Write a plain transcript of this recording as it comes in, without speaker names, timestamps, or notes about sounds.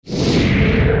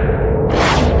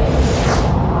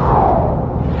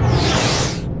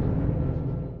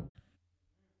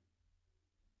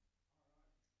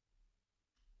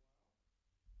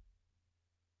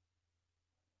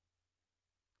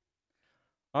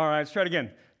All right, let's try it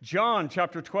again. John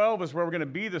chapter 12 is where we're going to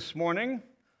be this morning.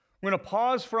 We're going to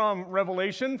pause from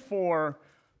Revelation for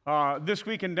this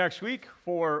week and next week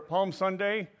for Palm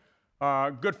Sunday,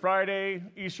 Good Friday,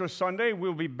 Easter Sunday.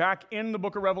 We'll be back in the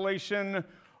book of Revelation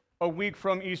a week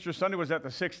from Easter Sunday. Was that the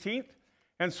 16th?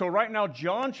 And so right now,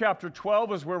 John chapter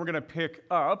 12 is where we're going to pick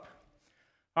up.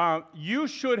 You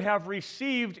should have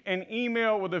received an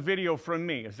email with a video from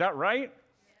me. Is that right?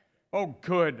 Oh,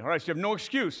 good. All right, so you have no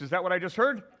excuse. Is that what I just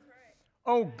heard?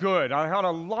 Oh, good. I had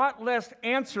a lot less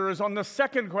answers on the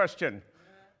second question.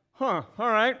 All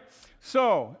right.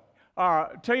 So,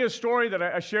 tell you a story that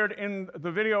I shared in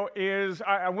the video is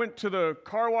I went to the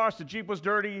car wash. The Jeep was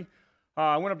dirty.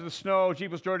 I went up to the snow. Jeep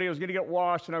was dirty. I was going to get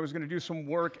washed, and I was going to do some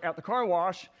work at the car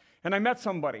wash. And I met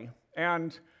somebody,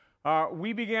 and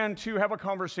we began to have a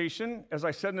conversation. As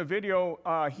I said in the video,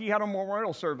 he had a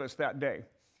memorial service that day.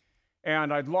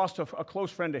 And I'd lost a close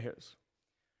friend of his.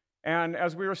 And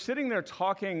as we were sitting there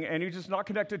talking, and he's just not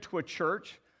connected to a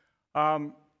church, I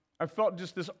felt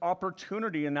just this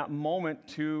opportunity in that moment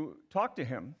to talk to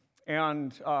him.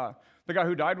 And the guy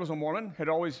who died was a Mormon, had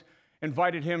always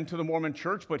invited him to the Mormon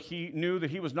church, but he knew that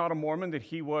he was not a Mormon, that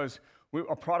he was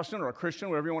a Protestant or a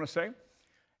Christian, whatever you want to say.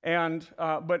 And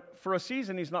but for a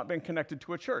season, he's not been connected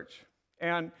to a church.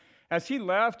 And as he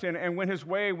left and went his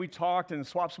way, we talked and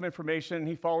swapped some information.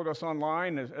 He followed us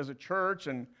online as a church.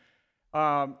 And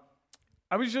I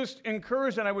was just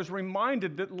encouraged, and I was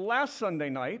reminded that last Sunday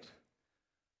night,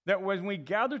 that when we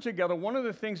gathered together, one of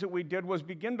the things that we did was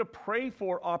begin to pray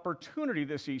for opportunity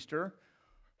this Easter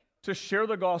to share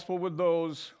the gospel with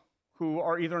those who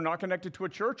are either not connected to a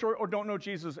church or don't know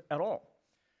Jesus at all.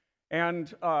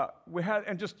 And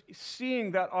just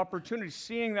seeing that opportunity,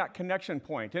 seeing that connection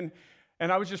point.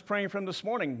 And I was just praying for him this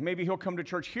morning. Maybe he'll come to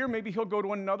church here. Maybe he'll go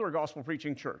to another gospel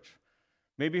preaching church.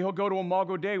 Maybe he'll go to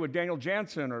Imago Dei with Daniel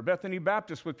Jansen or Bethany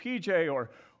Baptist with PJ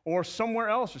or somewhere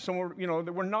else or somewhere,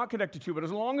 that we're not connected to. But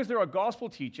as long as they're a gospel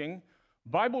teaching,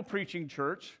 Bible preaching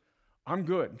church, I'm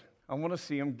good. I want to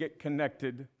see them get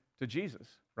connected to Jesus,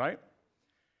 right?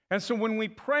 And so when we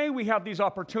pray, we have these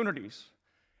opportunities.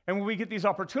 And when we get these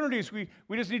opportunities, we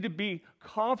just need to be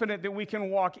confident that we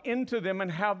can walk into them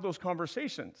and have those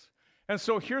conversations. And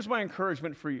so here's my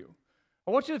encouragement for you.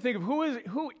 I want you to think of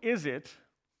who is it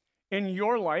in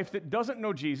your life that doesn't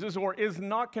know Jesus or is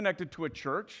not connected to a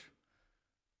church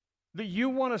that you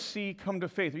want to see come to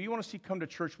faith, or you want to see come to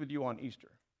church with you on Easter,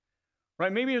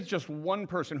 right? Maybe it's just one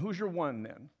person. Who's your one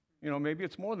then? Maybe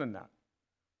it's more than that.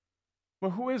 But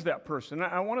who is that person?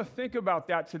 I want to think about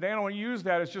that today, and I want to use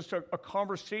that as just a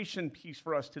conversation piece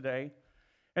for us today.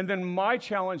 And then my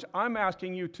challenge, I'm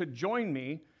asking you to join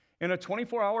me in a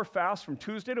 24-hour fast from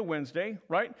Tuesday to Wednesday,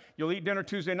 right? You'll eat dinner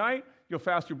Tuesday night. You'll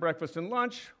fast through breakfast and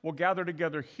lunch. We'll gather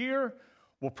together here.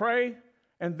 We'll pray,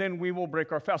 and then we will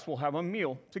break our fast. We'll have a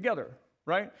meal together,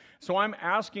 right? So I'm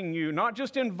asking you, not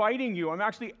just inviting you, I'm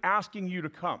actually asking you to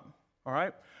come, all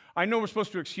right? I know we're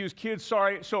supposed to excuse kids,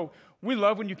 sorry. So we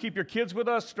love when you keep your kids with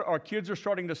us. Our kids are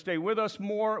starting to stay with us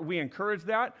more. We encourage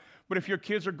that. But if your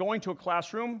kids are going to a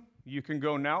classroom, you can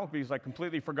go now because I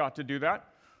completely forgot to do that,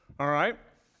 all right?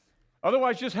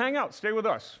 Otherwise, just hang out. Stay with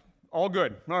us. All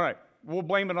good. All right. We'll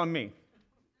blame it on me.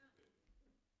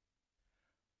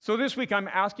 So this week, I'm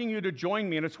asking you to join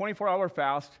me in a 24-hour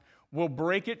fast. We'll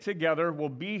break it together. We'll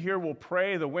be here. We'll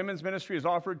pray. The women's ministry is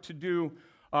offered to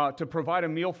provide a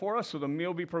meal for us, so the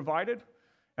meal will be provided.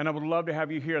 And I would love to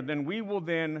have you here. Then we will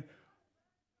then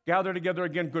gather together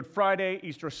again Good Friday,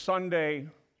 Easter Sunday.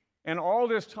 And all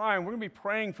this time, we're going to be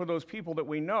praying for those people that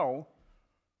we know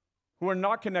who are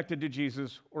not connected to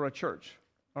Jesus or a church,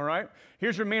 all right?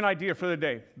 Here's your main idea for the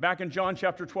day. Back in John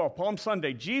chapter 12, Palm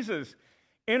Sunday, Jesus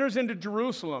enters into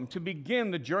Jerusalem to begin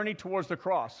the journey towards the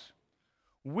cross.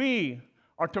 We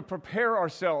are to prepare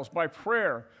ourselves by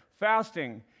prayer,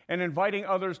 fasting, and inviting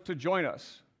others to join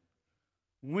us.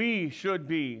 We should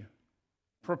be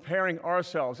preparing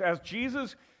ourselves. As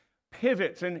Jesus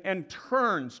pivots and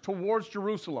turns towards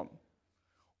Jerusalem,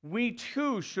 we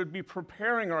too should be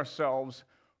preparing ourselves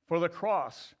for the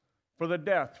cross, for the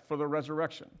death, for the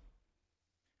resurrection.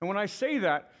 And when I say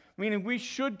that, meaning we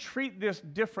should treat this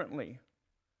differently,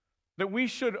 that we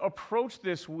should approach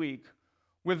this week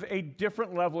with a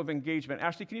different level of engagement.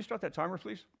 Ashley, can you start that timer,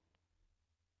 please?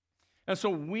 And so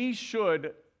we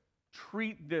should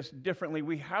treat this differently.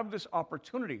 We have this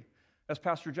opportunity, as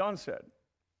Pastor John said.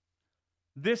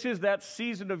 This is that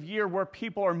season of year where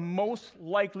people are most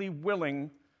likely willing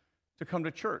to come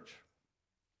to church.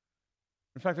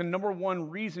 In fact, the number one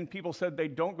reason people said they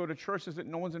don't go to church is that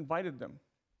no one's invited them.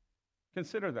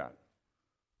 Consider that.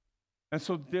 And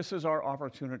so this is our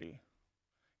opportunity.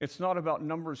 It's not about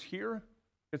numbers here.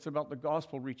 It's about the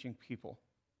gospel reaching people.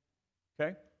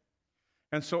 Okay?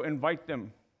 And so invite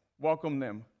them, welcome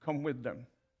them, come with them.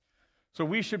 So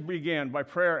we should begin by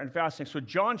prayer and fasting. So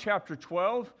John chapter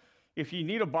 12, if you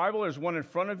need a Bible, there's one in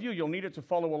front of you. You'll need it to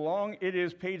follow along. It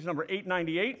is page number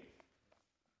 898.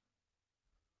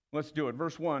 Let's do it.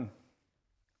 Verse 1.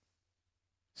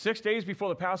 6 days before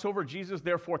the Passover, Jesus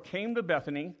therefore came to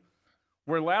Bethany,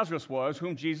 where Lazarus was,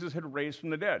 whom Jesus had raised from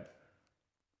the dead.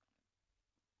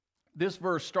 This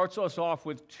verse starts us off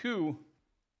with two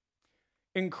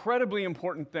incredibly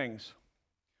important things.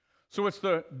 So it's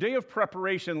the day of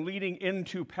preparation leading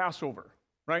into Passover,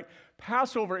 right?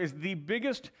 Passover is the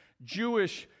biggest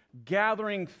Jewish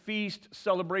gathering, feast,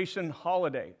 celebration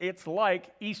holiday. It's like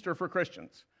Easter for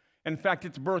Christians. In fact,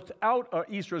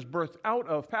 Easter is birthed out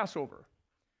of Passover.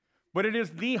 But it is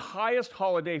the highest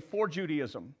holiday for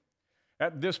Judaism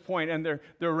at this point, and they're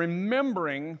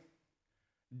remembering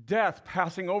death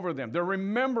passing over them. They're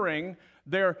remembering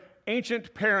their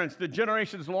ancient parents, the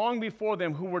generations long before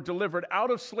them who were delivered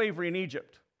out of slavery in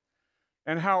Egypt,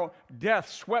 and how death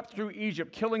swept through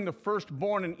Egypt, killing the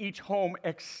firstborn in each home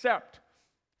except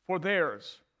for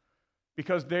theirs,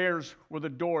 because theirs were the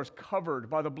doors covered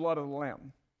by the blood of the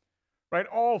Lamb. Right?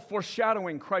 All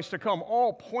foreshadowing Christ to come,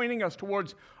 all pointing us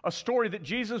towards a story that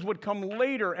Jesus would come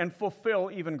later and fulfill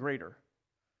even greater.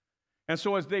 And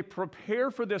so as they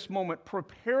prepare for this moment,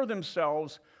 prepare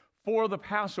themselves for the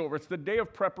Passover. It's the day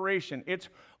of preparation. It's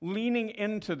leaning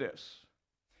into this.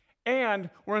 And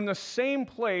we're in the same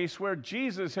place where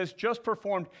Jesus has just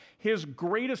performed his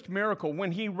greatest miracle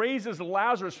when he raises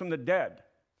Lazarus from the dead.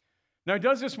 Now, he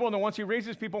does this more than once. He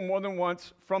raises people more than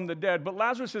once from the dead, but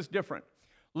Lazarus is different.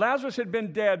 Lazarus had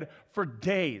been dead for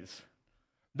days.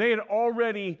 They had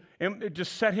already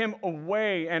just set him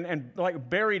away and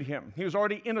buried him. He was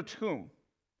already in a tomb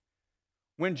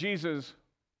when Jesus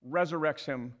resurrects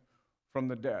him from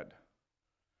the dead.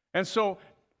 And so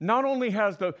not only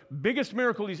has the biggest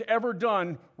miracle he's ever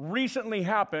done recently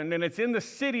happened, and it's in the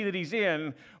city that he's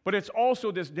in, but it's also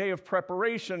this day of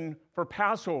preparation for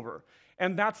Passover.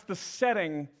 And that's the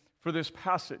setting for this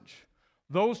passage.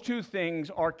 Those two things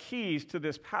are keys to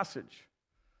this passage.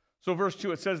 So verse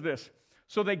 2, it says this.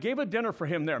 So they gave a dinner for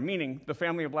him there, meaning the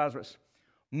family of Lazarus.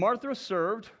 Martha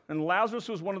served, and Lazarus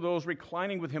was one of those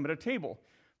reclining with him at a table.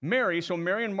 Mary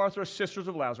and Martha are sisters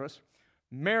of Lazarus.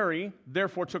 Mary,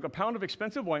 therefore, took a pound of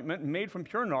expensive ointment made from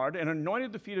pure nard and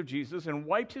anointed the feet of Jesus and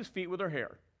wiped his feet with her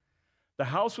hair. The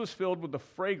house was filled with the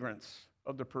fragrance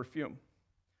of the perfume.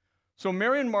 So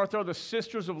Mary and Martha are the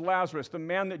sisters of Lazarus, the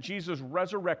man that Jesus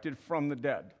resurrected from the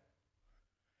dead.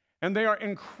 And they are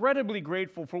incredibly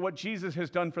grateful for what Jesus has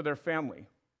done for their family.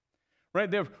 Right?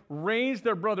 They've raised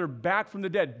their brother back from the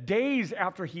dead days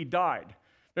after he died.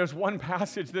 There's one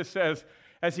passage that says,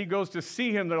 as he goes to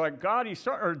see him, they're like,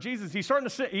 Jesus, he's starting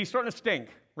to stink,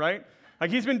 right? Like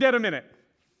he's been dead a minute.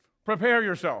 Prepare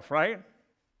yourself, right?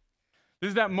 This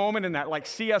is that moment in that like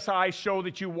CSI show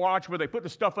that you watch where they put the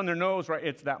stuff on their nose, right?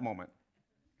 It's that moment.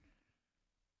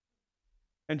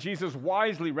 And Jesus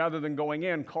wisely, rather than going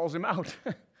in, calls him out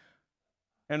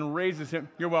and raises him.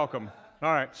 You're welcome.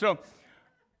 All right, so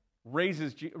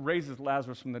raises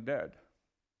Lazarus from the dead.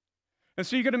 And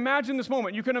so you can imagine this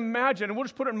moment. You can imagine, and we'll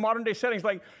just put it in modern day settings,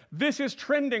 like this is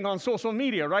trending on social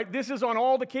media, right? This is on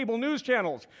all the cable news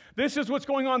channels. This is what's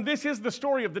going on. This is the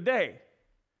story of the day.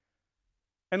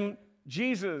 And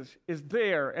Jesus is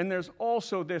there, and there's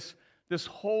also this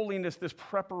holiness, this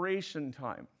preparation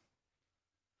time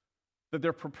that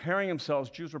they're preparing themselves.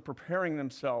 Jews are preparing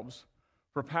themselves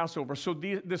for Passover. So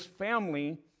this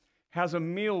family has a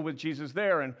meal with Jesus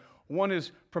there, and one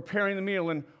is preparing the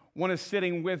meal, and one is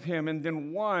sitting with him, and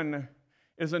then one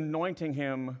is anointing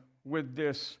him with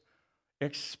this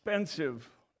expensive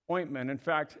ointment. In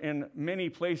fact, in many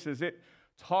places, it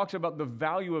talks about the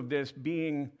value of this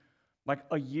being like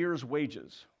a year's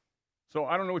wages. So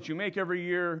I don't know what you make every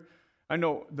year. I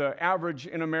know the average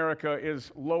in America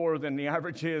is lower than the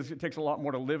average is. It takes a lot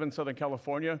more to live in Southern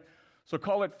California. So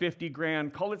call it 50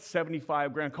 grand, call it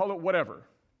 75 grand, call it whatever.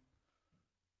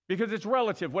 Because it's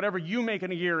relative. Whatever you make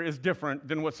in a year is different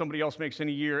than what somebody else makes in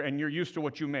a year, and you're used to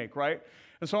what you make, right?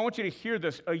 And so I want you to hear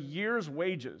this. A year's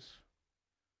wages,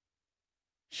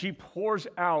 she pours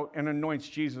out and anoints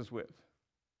Jesus with.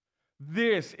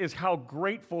 This is how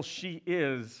grateful she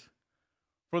is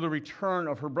for the return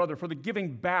of her brother, for the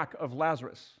giving back of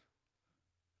Lazarus.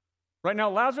 Right now,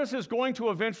 Lazarus is going to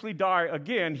eventually die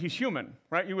again. He's human,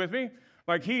 right? You with me?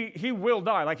 Like he will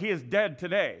die. Like he is dead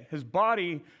today. His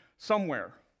body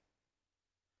somewhere.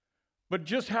 But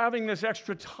just having this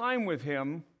extra time with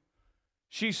him,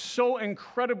 she's so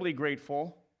incredibly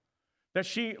grateful that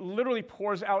she literally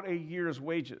pours out a year's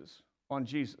wages on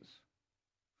Jesus.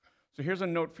 So here's a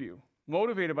note for you.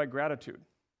 Motivated by gratitude.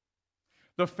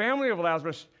 The family of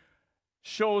Lazarus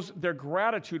shows their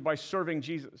gratitude by serving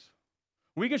Jesus.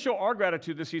 We can show our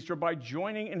gratitude this Easter by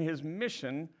joining in his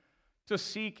mission to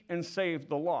seek and save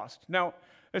the lost. Now,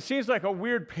 it seems like a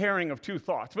weird pairing of two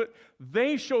thoughts, but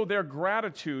they show their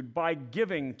gratitude by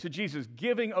giving to Jesus,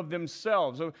 giving of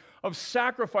themselves, of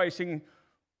sacrificing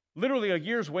literally a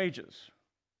year's wages,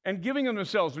 and giving of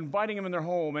themselves, inviting him in their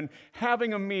home, and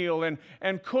having a meal,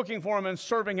 and cooking for him, and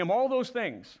serving him, all those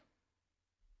things.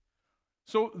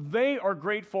 So they are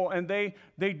grateful, and they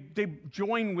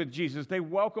join with Jesus. They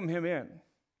welcome him in,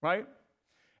 right?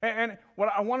 And what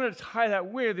I wanted to tie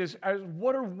that with is,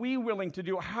 what are we willing to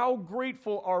do? How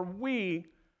grateful are we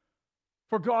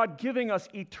for God giving us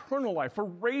eternal life, for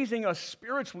raising us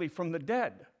spiritually from the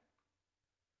dead,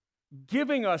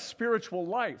 giving us spiritual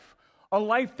life, a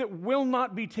life that will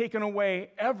not be taken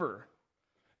away ever.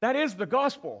 That is the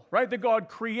gospel, right? That God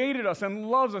created us and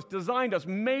loves us, designed us,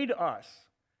 made us,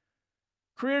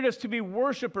 created us to be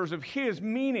worshipers of his,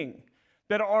 meaning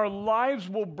that our lives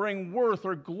will bring worth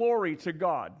or glory to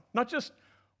God. Not just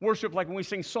worship like when we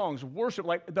sing songs, worship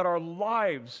like that our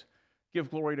lives give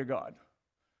glory to God.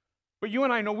 But you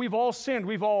and I know we've all sinned.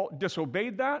 We've all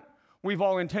disobeyed that. We've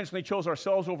all intentionally chose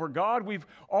ourselves over God. We've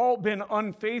all been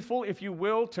unfaithful, if you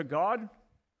will, to God.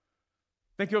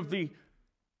 Think of the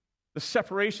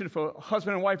separation for a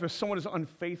husband and wife if someone is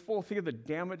unfaithful. Think of the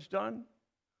damage done.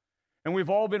 And we've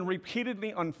all been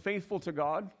repeatedly unfaithful to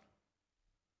God.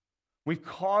 We've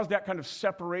caused that kind of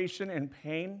separation and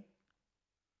pain.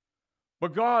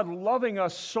 But God loving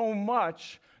us so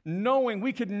much, knowing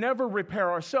we could never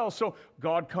repair ourselves, so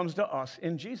God comes to us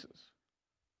in Jesus.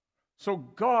 So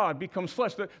God becomes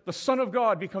flesh. The Son of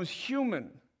God becomes human.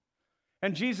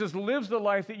 And Jesus lives the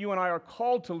life that you and I are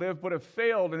called to live, but have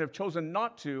failed and have chosen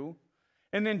not to.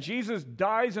 And then Jesus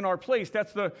dies in our place.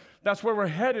 That's where we're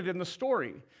headed in the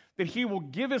story. That he will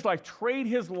give his life, trade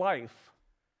his life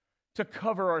to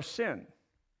cover our sin,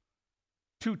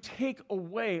 to take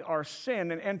away our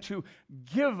sin, and to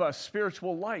give us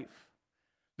spiritual life,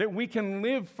 that we can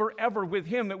live forever with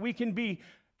him, that we can be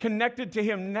connected to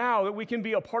him now, that we can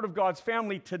be a part of God's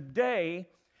family today,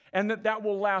 and that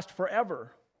will last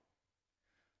forever.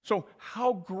 So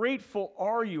how grateful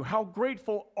are you? How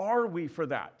grateful are we for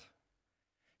that?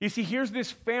 You see, here's this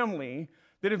family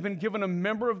that have been given a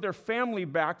member of their family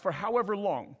back for however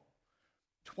long.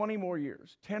 20 more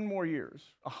years, 10 more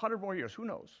years, 100 more years, who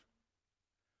knows?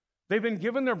 They've been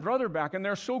given their brother back, and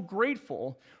they're so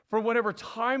grateful for whatever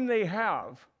time they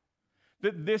have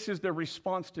that this is their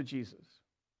response to Jesus.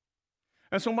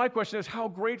 And so my question is, how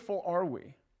grateful are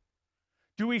we?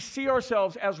 Do we see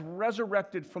ourselves as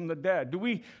resurrected from the dead? Do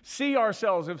we see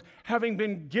ourselves as having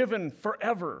been given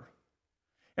forever?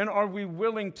 And are we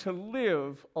willing to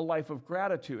live a life of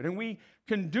gratitude? And we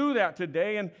can do that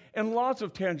today in lots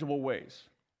of tangible ways.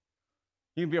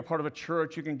 You can be a part of a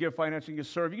church, you can give financially, you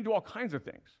can serve, you can do all kinds of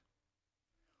things.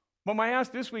 But my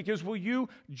ask this week is, will you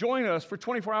join us for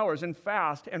 24 hours and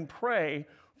fast and pray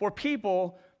for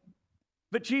people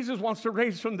that Jesus wants to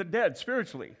raise from the dead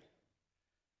spiritually?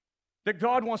 That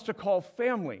God wants to call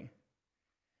family.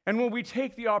 And will we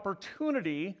take the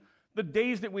opportunity, the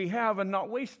days that we have, and not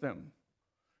waste them?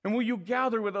 And will you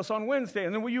gather with us on Wednesday?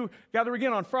 And then will you gather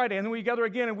again on Friday? And then will you gather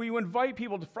again? And will you invite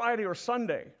people to Friday or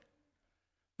Sunday?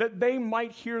 That they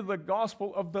might hear the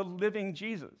gospel of the living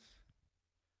Jesus.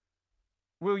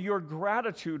 Will your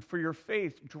gratitude for your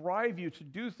faith drive you to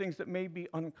do things that may be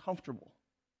uncomfortable?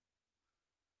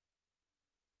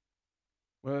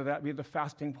 Whether that be the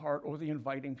fasting part or the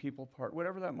inviting people part,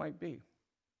 whatever that might be.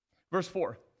 Verse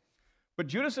 4. But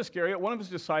Judas Iscariot, one of his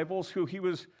disciples who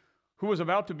was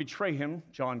about to betray him,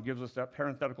 John gives us that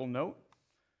parenthetical note,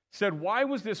 said, "Why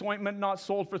was this ointment not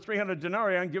sold for 300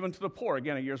 denarii and given to the poor?"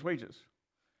 Again, a year's wages.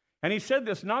 And he said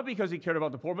this not because he cared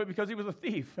about the poor, but because he was a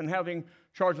thief, and having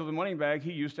charge of the money bag,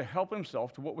 he used to help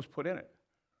himself to what was put in it.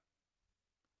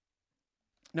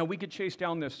 Now, we could chase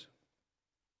down this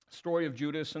story of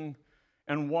Judas and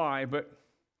why, but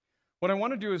what I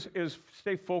want to do is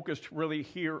stay focused really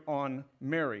here on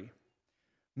Mary.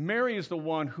 Mary is the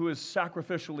one who is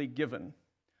sacrificially given.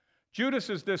 Judas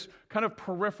is this kind of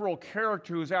peripheral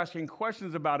character who's asking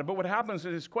questions about it, but what happens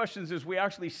in his questions is we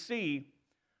actually see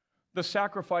the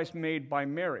sacrifice made by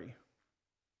Mary.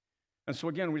 And so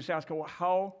again, we just ask, well,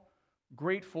 how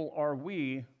grateful are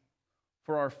we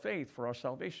for our faith, for our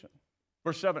salvation?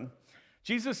 Verse 7,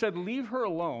 Jesus said, "Leave her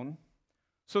alone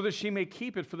so that she may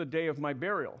keep it for the day of my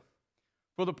burial.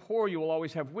 For the poor you will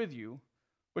always have with you,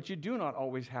 but you do not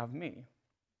always have me."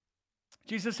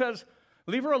 Jesus says,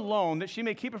 Leave her alone, that she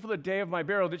may keep it for the day of my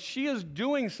burial, that she is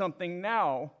doing something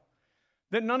now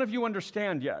that none of you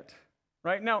understand yet.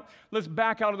 Right? Now, let's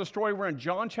back out of the story. We're in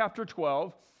John chapter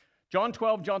 12. John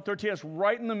 12, John 13, it's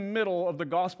right in the middle of the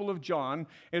Gospel of John.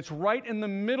 It's right in the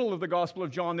middle of the Gospel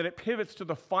of John that it pivots to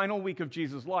the final week of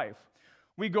Jesus' life.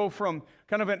 We go from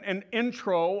kind of an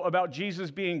intro about Jesus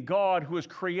being God, who is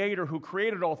creator, who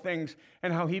created all things,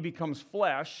 and how he becomes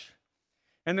flesh.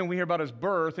 And then we hear about his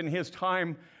birth and his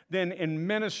time then in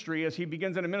ministry as he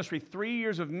begins in a ministry, 3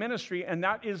 years of ministry, and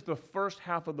that is the first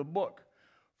half of the book.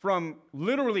 From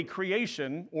literally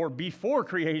creation or before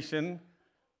creation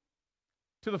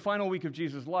to the final week of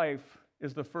Jesus' life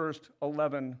is the first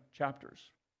 11 chapters.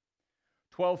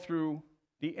 12 through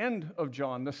the end of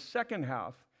John, the second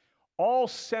half, all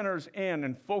centers in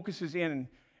and focuses in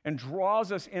and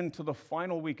draws us into the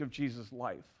final week of Jesus'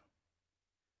 life.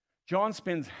 John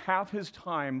spends half his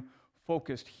time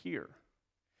focused here.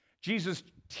 Jesus'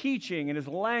 teaching and his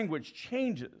language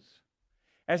changes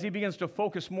as he begins to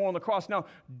focus more on the cross. Now,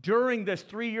 during this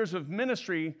 3 years of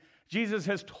ministry, Jesus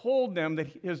has told them, that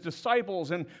his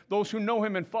disciples and those who know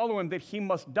him and follow him, that he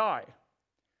must die.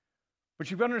 But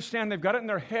you've got to understand, they've got it in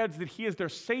their heads that he is their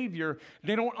Savior.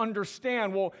 They don't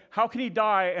understand, well, how can he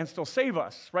die and still save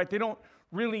us, right? They don't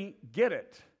really get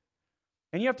it.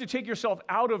 And you have to take yourself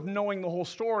out of knowing the whole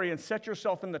story and set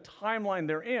yourself in the timeline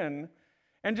they're in,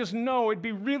 and just know it'd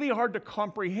be really hard to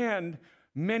comprehend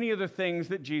many of the things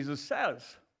that Jesus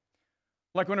says.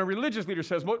 Like when a religious leader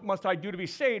says, what must I do to be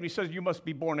saved? He says, you must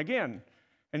be born again.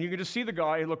 And you can just see the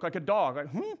guy, he looked like a dog. Like,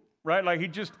 right? Like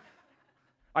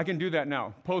I can do that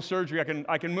now. Post-surgery,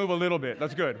 I can move a little bit.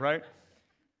 That's good, right?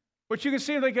 But you can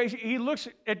see, like, he looks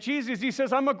at Jesus, he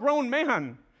says, I'm a grown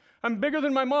man. I'm bigger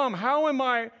than my mom. How am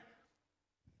I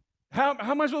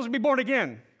supposed to be born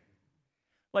again?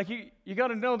 Like, you got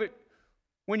to know that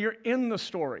when you're in the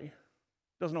story,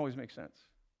 it doesn't always make sense.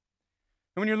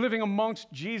 And when you're living amongst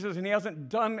Jesus and he hasn't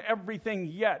done everything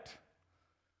yet,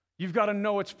 you've got to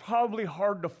know it's probably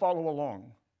hard to follow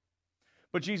along.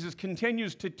 But Jesus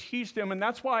continues to teach them, and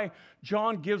that's why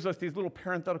John gives us these little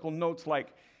parenthetical notes like,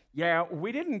 yeah,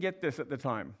 we didn't get this at the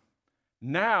time.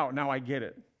 Now I get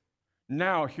it.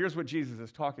 Now, here's what Jesus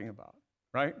is talking about,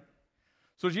 right?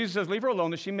 So Jesus says, leave her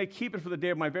alone that she may keep it for the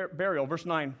day of my burial. Verse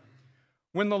 9,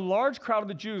 when the large crowd of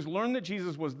the Jews learned that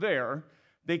Jesus was there,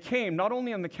 they came not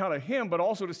only on the account of him, but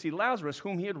also to see Lazarus,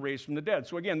 whom he had raised from the dead.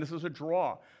 So again, this is a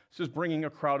draw. This is bringing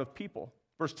a crowd of people.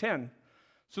 Verse 10,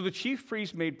 so the chief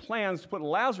priests made plans to put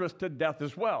Lazarus to death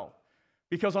as well,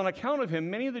 because on account of him,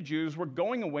 many of the Jews were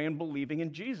going away and believing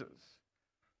in Jesus.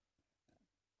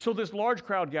 So this large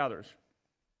crowd gathers.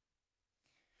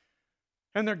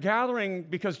 And they're gathering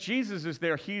because Jesus is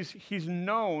there. He's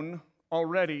known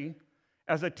already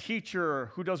as a teacher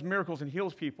who does miracles and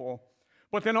heals people.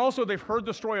 But then also they've heard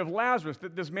the story of Lazarus,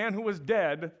 that this man who was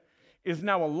dead is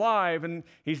now alive and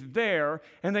he's there,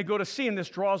 and they go to see, and this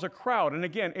draws a crowd. And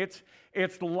again,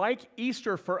 it's like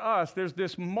Easter for us. There's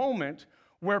this moment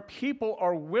where people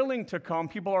are willing to come,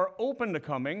 people are open to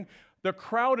coming. The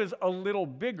crowd is a little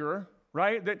bigger,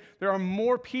 right? That there are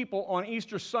more people on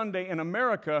Easter Sunday in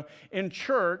America in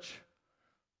church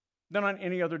than on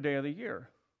any other day of the year.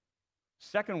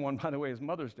 Second one, by the way, is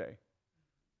Mother's Day.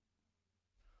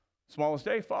 Smallest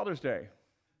day, Father's Day.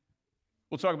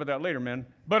 We'll talk about that later, man.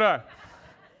 But,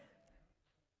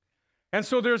 and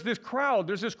so there's this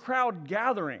crowd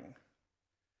gathering.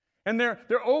 And they're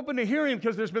open to hearing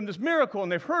because there's been this miracle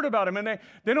and they've heard about him, and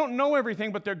they don't know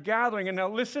everything, but they're gathering. And now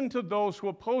listen to those who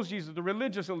oppose Jesus, the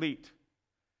religious elite.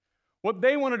 What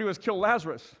they want to do is kill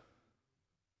Lazarus.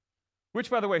 Which,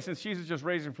 by the way, since Jesus just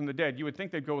raised him from the dead, you would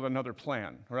think they'd go with another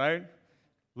plan, right?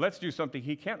 Let's do something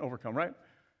he can't overcome, right?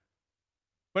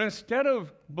 But instead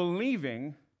of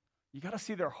believing, you got to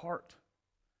see their heart.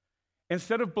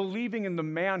 Instead of believing in the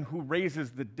man who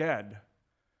raises the dead,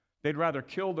 they'd rather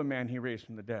kill the man he raised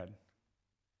from the dead.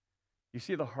 You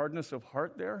see the hardness of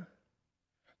heart there?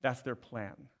 That's their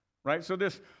plan, right? So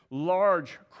this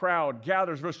large crowd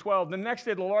gathers, verse 12. The next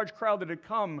day, the large crowd that had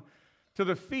come to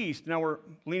the feast, now we're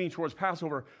leaning towards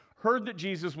Passover, heard that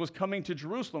Jesus was coming to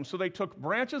Jerusalem. So they took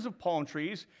branches of palm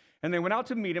trees, and they went out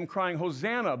to meet him, crying,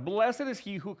 Hosanna, blessed is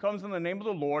he who comes in the name of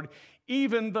the Lord,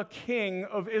 even the King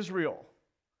of Israel.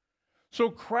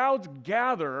 So crowds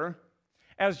gather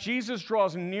as Jesus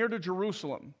draws near to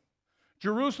Jerusalem.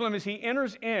 Jerusalem, as he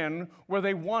enters in where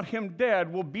they want him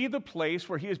dead, will be the place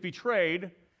where he is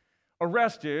betrayed,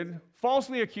 arrested,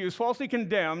 falsely accused, falsely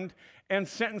condemned, and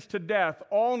sentenced to death,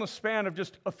 all in the span of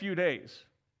just a few days.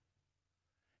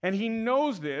 And he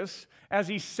knows this as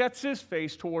he sets his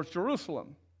face towards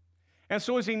Jerusalem. And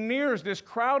so as he nears, this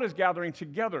crowd is gathering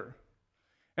together.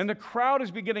 And the crowd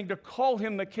is beginning to call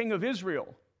him the King of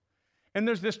Israel. And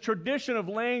there's this tradition of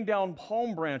laying down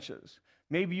palm branches.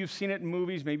 Maybe you've seen it in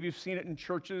movies, maybe you've seen it in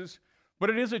churches, but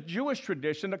it is a Jewish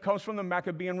tradition that comes from the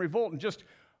Maccabean revolt. And just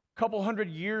a couple hundred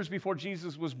years before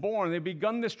Jesus was born, they've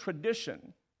begun this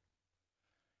tradition.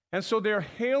 And so they're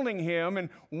hailing him and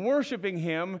worshiping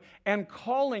him and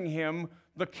calling him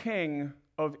the King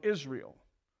of Israel.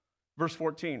 Verse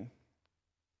 14.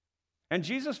 And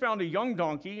Jesus found a young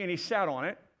donkey, and he sat on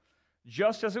it,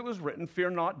 just as it was written, "Fear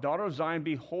not, daughter of Zion,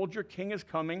 behold, your king is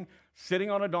coming,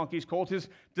 sitting on a donkey's colt." His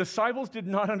disciples did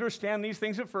not understand these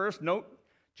things at first. Note,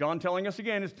 John telling us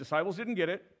again, his disciples didn't get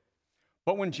it.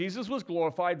 But when Jesus was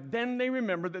glorified, then they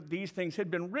remembered that these things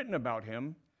had been written about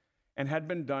him and had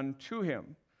been done to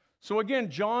him. So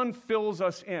again, John fills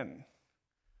us in.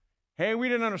 Hey, we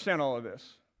didn't understand all of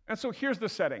this. And so here's the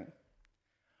setting.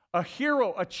 A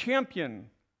hero, a champion,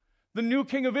 the new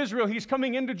king of Israel, he's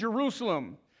coming into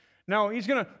Jerusalem. Now, he's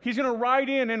gonna ride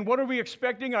in, and what are we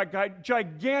expecting? A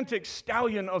gigantic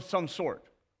stallion of some sort.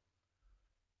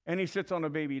 And he sits on a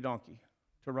baby donkey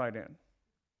to ride in,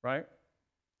 right?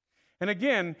 And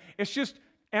again, it's just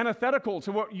antithetical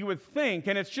to what you would think,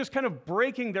 and it's just kind of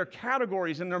breaking their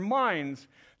categories in their minds.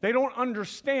 They don't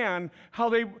understand how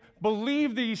they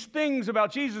believe these things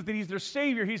about Jesus, that he's their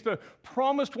Savior, he's the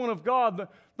promised one of God,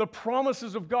 the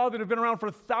promises of God that have been around for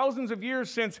thousands of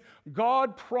years since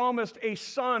God promised a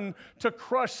son to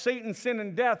crush Satan, sin,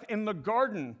 and death in the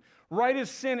garden. Right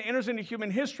as sin enters into human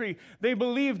history, they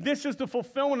believe this is the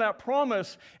fulfillment of that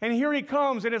promise, and here he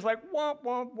comes, and it's like, wah,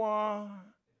 wah, wah,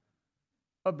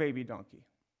 a baby donkey.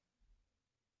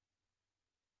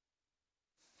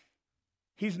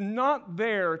 He's not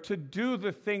there to do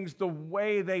the things the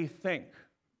way they think.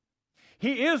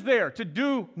 He is there to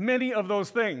do many of those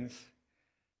things,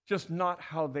 just not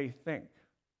how they think.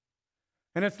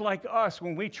 And it's like us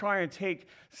when we try and take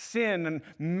sin and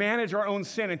manage our own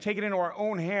sin and take it into our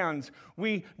own hands.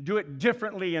 We do it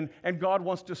differently, and God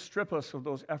wants to strip us of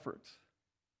those efforts.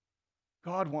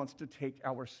 God wants to take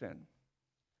our sin.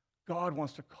 God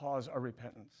wants to cause our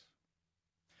repentance.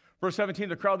 Verse 17,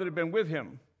 the crowd that had been with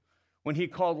him when he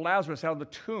called Lazarus out of the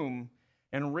tomb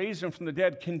and raised him from the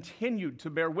dead continued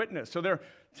to bear witness. So they're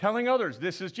telling others,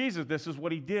 this is Jesus, this is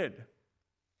what he did.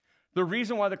 The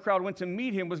reason why the crowd went to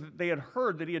meet him was that they had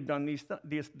heard that he had done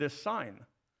this sign.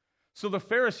 So the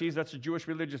Pharisees, that's the Jewish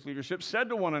religious leadership, said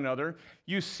to one another,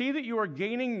 "You see that you are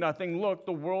gaining nothing. Look,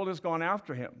 the world has gone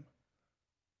after him."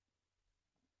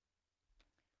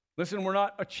 Listen, we're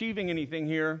not achieving anything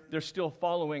here. They're still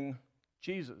following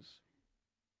Jesus.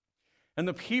 And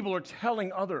the people are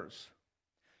telling others,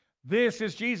 this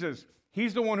is Jesus.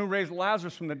 He's the one who raised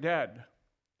Lazarus from the dead.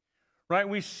 Right?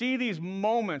 We see these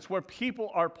moments where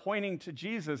people are pointing to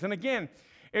Jesus. And again,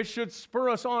 it should spur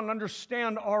us on to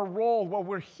understand our role while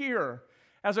we're here.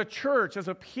 As a church, as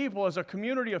a people, as a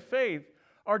community of faith,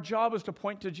 our job is to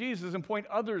point to Jesus and point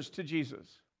others to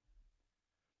Jesus.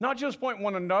 Not just point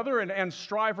one another and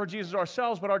strive for Jesus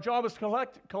ourselves, but our job is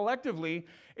collectively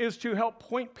is to help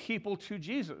point people to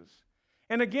Jesus.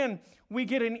 And again, we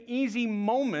get an easy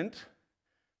moment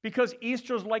because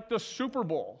Easter's like the Super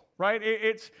Bowl, right?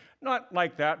 It's not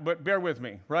like that, but bear with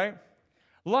me, right?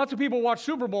 Lots of people watch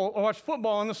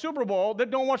football in the Super Bowl that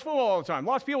don't watch football all the time.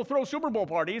 Lots of people throw Super Bowl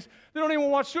parties. They don't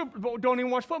even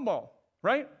watch football,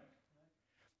 right?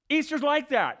 Easter's like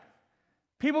that.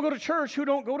 People go to church who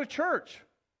don't go to church.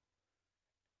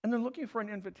 And they're looking for an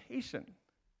invitation.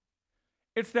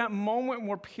 It's that moment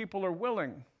where people are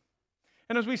willing.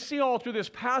 And as we see all through this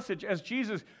passage, as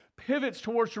Jesus pivots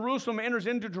towards Jerusalem, enters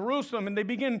into Jerusalem, and they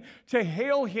begin to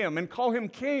hail him and call him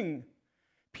king,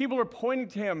 people are pointing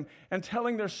to him and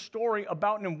telling their story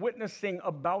about him, witnessing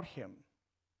about him.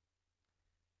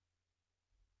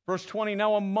 Verse 20,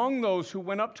 now among those who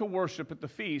went up to worship at the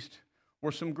feast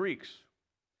were some Greeks.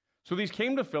 So these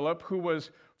came to Philip, who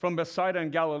was from Bethsaida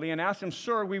in Galilee, and asked him,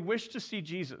 "Sir, we wish to see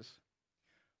Jesus."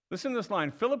 Listen to this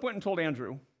line. Philip went and told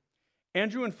Andrew.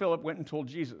 Andrew and Philip went and told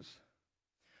Jesus.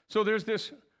 So there's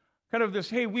this kind of this,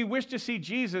 hey, we wish to see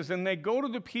Jesus, and they go to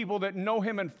the people that know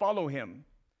him and follow him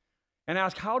and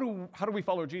ask, how do we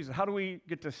follow Jesus? How do we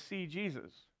get to see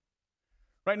Jesus?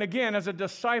 Right? And again, as a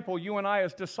disciple, you and I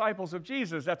as disciples of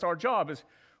Jesus, that's our job, is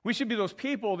we should be those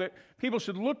people that people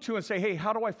should look to and say, hey,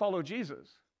 how do I follow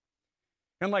Jesus?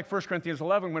 And like 1 Corinthians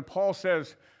 11, when Paul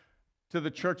says to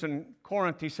the church in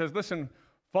Corinth, he says, listen,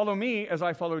 follow me as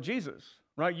I follow Jesus,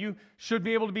 right? You should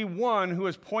be able to be one who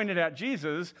is pointed at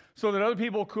Jesus so that other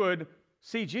people could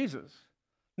see Jesus.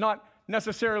 Not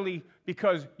necessarily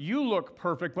because you look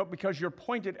perfect, but because you're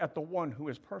pointed at the one who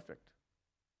is perfect.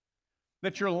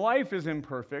 That your life is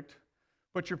imperfect,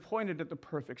 but you're pointed at the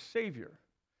perfect Savior.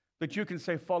 that you can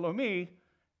say, follow me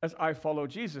as I follow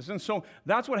Jesus. And so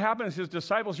that's what happens to his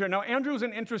disciples here. Now, Andrew's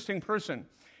an interesting person.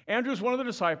 Andrew's one of the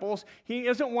disciples. He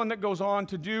isn't one that goes on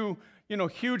to do,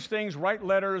 huge things, write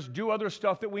letters, do other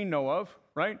stuff that we know of,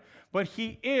 right? But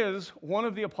he is one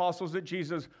of the apostles that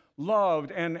Jesus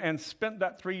loved and spent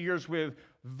that 3 years with,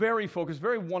 very focused,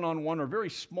 very one-on-one or very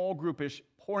small groupish,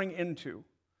 pouring into.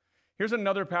 Here's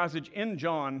another passage in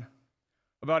John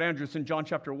about Andrew. It's in John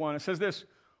chapter 1. It says this,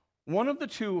 one of the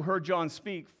two who heard John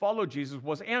speak, followed Jesus,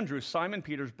 was Andrew, Simon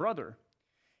Peter's brother.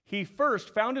 He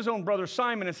first found his own brother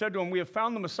Simon and said to him, we have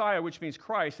found the Messiah, which means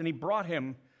Christ, and he brought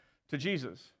him to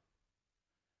Jesus.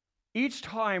 Each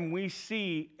time we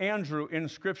see Andrew in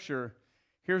Scripture,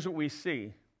 here's what we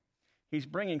see. He's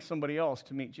bringing somebody else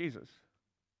to meet Jesus.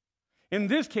 In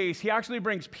this case, he actually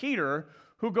brings Peter,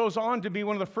 who goes on to be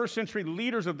one of the first century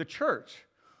leaders of the church,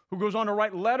 who goes on to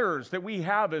write letters that we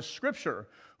have as Scripture,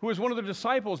 who is one of the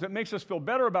disciples that makes us feel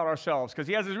better about ourselves because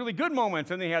he has his really good moments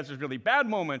and then he has his really bad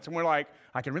moments, and we're like,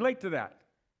 I can relate to that.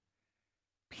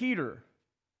 Peter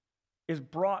is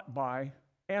brought by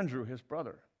Andrew, his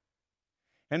brother.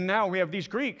 And now we have these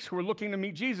Greeks who are looking to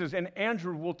meet Jesus, and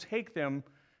Andrew will take them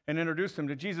and introduce them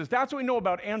to Jesus. That's what we know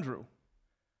about Andrew,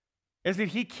 is that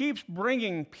he keeps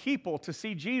bringing people to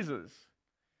see Jesus.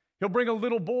 He'll bring a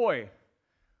little boy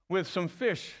with some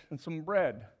fish and some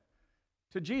bread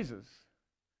to Jesus,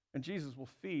 and Jesus will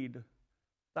feed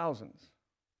thousands.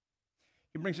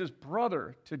 He brings his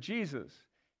brother to Jesus.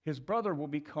 His brother will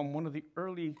become one of the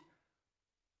early,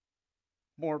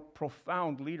 more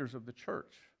profound leaders of the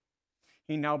church.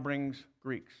 He now brings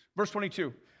Greeks. Verse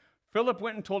 22, Philip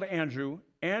went and told Andrew.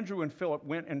 Andrew and Philip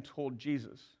went and told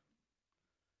Jesus.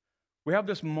 We have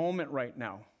this moment right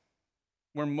now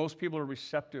where most people are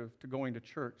receptive to going to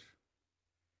church.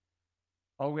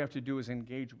 All we have to do is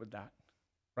engage with that,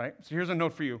 right? So here's a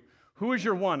note for you. Who is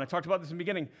your one? I talked about this in the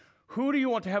beginning. Who do you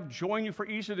want to have join you for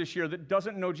Easter this year that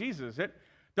doesn't know Jesus? It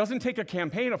doesn't take a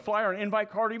campaign, a flyer, an invite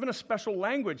card, even a special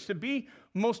language. To be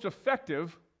most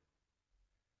effective,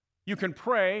 you can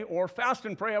pray or fast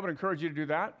and pray. I would encourage you to do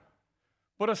that.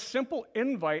 But a simple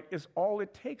invite is all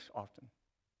it takes often.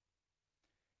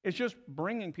 It's just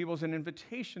bringing people as an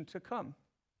invitation to come.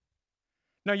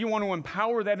 Now, you want to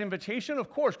empower that invitation?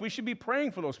 Of course, we should be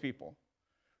praying for those people,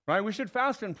 right? We should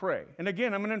fast and pray. And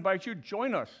again, I'm going to invite you,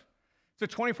 join us.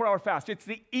 It's a 24-hour fast. It's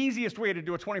the easiest way to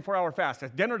do a 24-hour fast.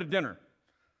 It's dinner to dinner,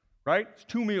 right? It's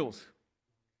 2 meals.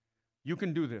 You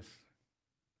can do this.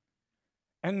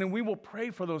 And then we will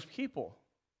pray for those people.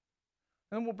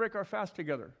 And then we'll break our fast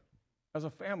together as a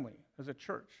family, as a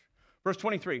church. Verse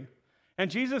 23, and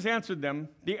Jesus answered them,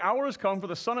 the hour has come for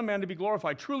the Son of Man to be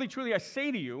glorified. Truly, truly, I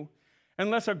say to you,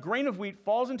 unless a grain of wheat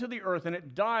falls into the earth and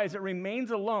it dies, it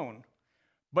remains alone.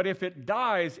 But if it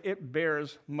dies, it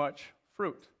bears much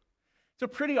fruit. It's a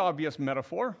pretty obvious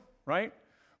metaphor, right?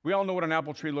 We all know what an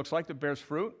apple tree looks like that bears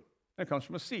fruit. It comes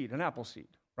from a seed, an apple seed,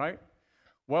 right?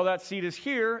 While that seed is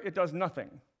here, it does nothing.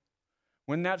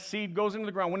 When that seed goes into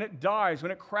the ground, when it dies,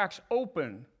 when it cracks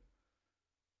open,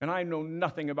 and I know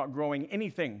nothing about growing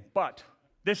anything, but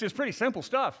this is pretty simple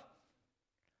stuff.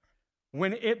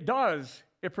 When it does,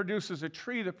 it produces a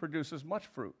tree that produces much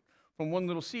fruit. From one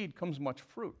little seed comes much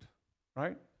fruit,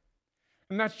 right?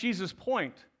 And that's Jesus'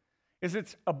 point, is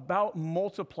it's about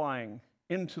multiplying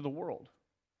into the world.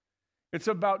 It's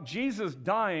about Jesus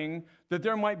dying that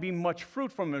there might be much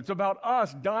fruit from it. It's about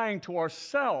us dying to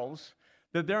ourselves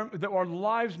that our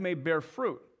lives may bear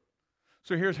fruit.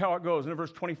 So here's how it goes in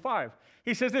verse 25.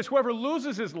 He says this, whoever loves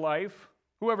his life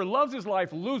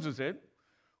loses it.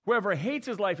 Whoever hates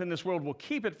his life in this world will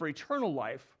keep it for eternal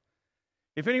life.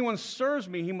 If anyone serves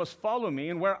me, he must follow me,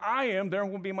 and where I am, there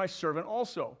will be my servant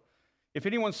also. If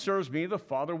anyone serves me, the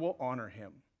Father will honor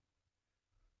him.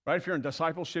 Right? If you're in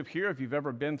discipleship here, if you've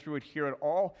ever been through it here at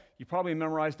all, you probably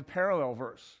memorized the parallel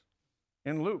verse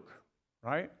in Luke,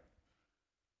 right?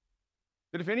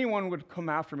 That if anyone would come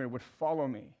after me, would follow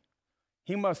me,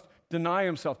 he must deny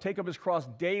himself, take up his cross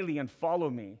daily and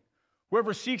follow me.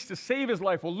 Whoever seeks to save his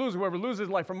life will lose it. Whoever loses his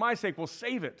life for my sake will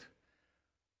save it.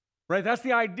 Right? That's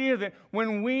the idea that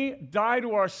when we die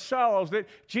to ourselves, that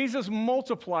Jesus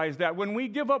multiplies that. When we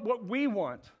give up what we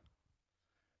want,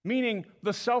 meaning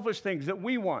the selfish things that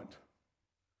we want,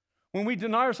 when we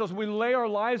deny ourselves, we lay our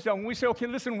lives down, when we say, okay,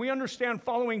 listen, we understand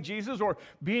following Jesus or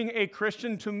being a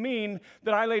Christian to mean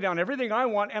that I lay down everything I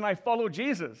want and I follow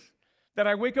Jesus, that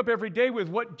I wake up every day with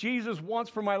what Jesus wants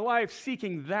for my life,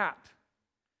 seeking that.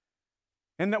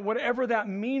 And that whatever that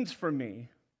means for me,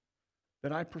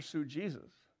 that I pursue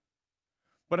Jesus.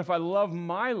 But if I love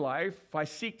my life, if I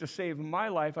seek to save my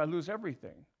life, I lose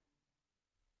everything.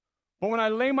 But when I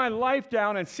lay my life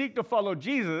down and seek to follow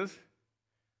Jesus,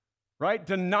 right?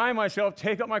 Deny myself,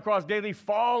 take up my cross daily,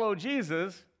 follow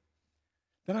Jesus,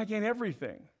 then I gain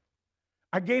everything.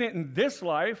 I gain it in this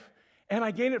life, and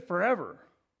I gain it forever.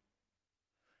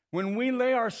 When we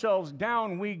lay ourselves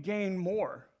down, we gain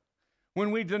more.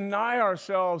 When we deny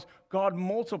ourselves, God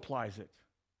multiplies it.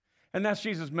 And that's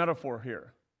Jesus' metaphor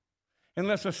here.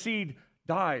 Unless a seed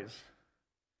dies,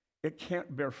 it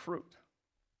can't bear fruit.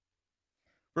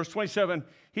 Verse 27,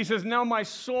 he says, now my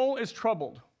soul is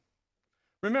troubled.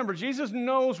 Remember, Jesus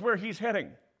knows where he's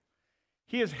heading.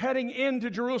 He is heading into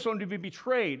Jerusalem to be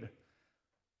betrayed.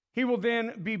 He will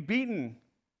then be beaten,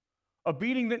 a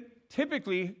beating that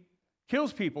typically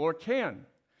kills people or can.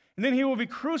 And then he will be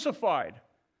crucified,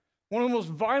 one of the most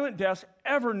violent deaths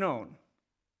ever known.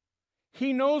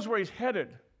 He knows where he's headed.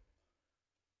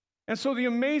 And so the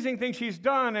amazing things he's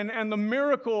done and the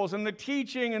miracles and the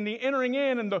teaching and the entering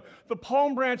in and the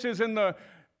palm branches and the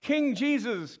King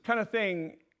Jesus kind of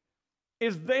thing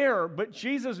is there, but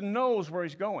Jesus knows where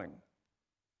he's going.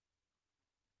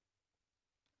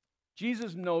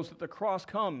 Jesus knows that the cross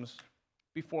comes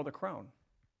before the crown.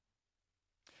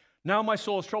 Now my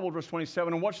soul is troubled, verse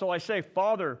 27, and what shall I say?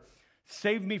 Father,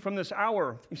 save me from this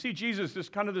hour. You see Jesus, this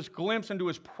glimpse into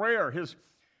his prayer,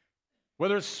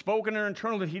 whether it's spoken or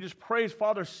internal, that he just prays,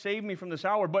 Father, save me from this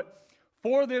hour. But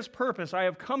for this purpose I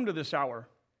have come to this hour.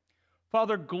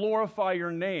 Father, glorify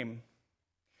your name.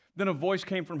 Then a voice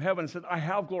came from heaven and said, I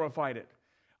have glorified it,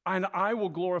 and I will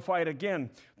glorify it again.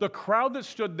 The crowd that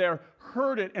stood there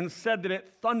heard it and said that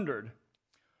it thundered.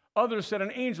 Others said,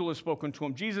 an angel has spoken to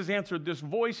him. Jesus answered, this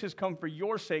voice has come for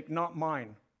your sake, not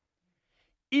mine.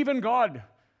 Even God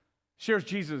shares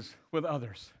Jesus with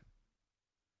others.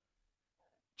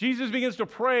 Jesus begins to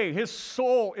pray. His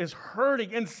soul is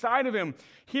hurting inside of him.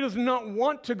 He does not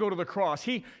want to go to the cross.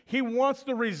 He wants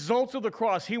the results of the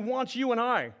cross. He wants you and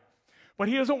I. But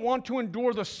he doesn't want to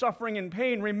endure the suffering and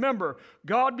pain. Remember,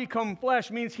 God become flesh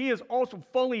means he is also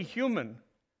fully human.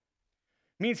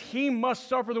 Means he must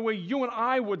suffer the way you and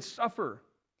I would suffer.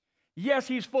 Yes,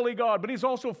 he's fully God, but he's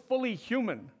also fully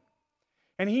human.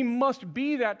 And he must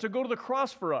be that to go to the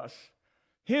cross for us.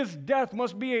 His death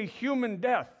must be a human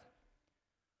death.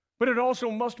 But it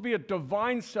also must be a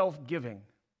divine self-giving,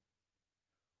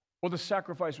 or the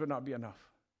sacrifice would not be enough.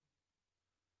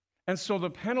 And so the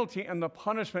penalty and the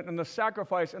punishment and the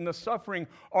sacrifice and the suffering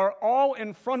are all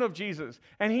in front of Jesus.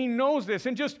 And he knows this.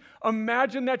 And just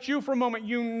imagine that you for a moment,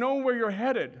 you know where you're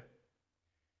headed.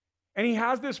 And he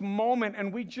has this moment,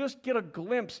 and we just get a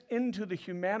glimpse into the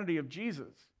humanity of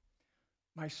Jesus.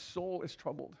 My soul is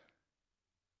troubled.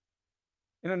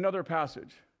 In another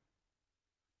passage,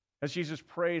 as Jesus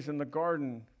prays in the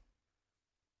garden,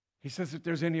 he says, if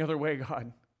there's any other way,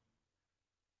 God,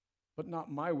 but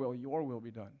not my will, your will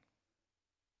be done.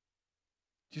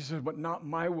 Jesus said, but not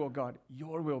my will, God,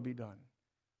 your will be done.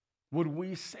 Would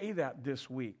we say that this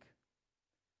week?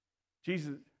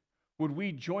 Jesus, would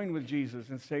we join with Jesus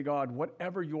and say, God,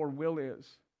 whatever your will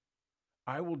is,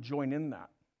 I will join in that.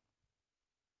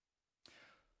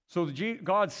 So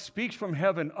God speaks from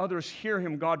heaven, others hear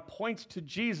him. God points to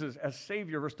Jesus as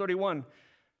Savior. Verse 31,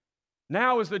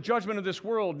 now is the judgment of this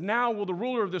world. Now will the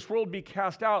ruler of this world be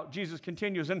cast out. Jesus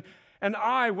continues, and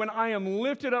I, when I am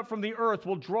lifted up from the earth,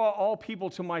 will draw all people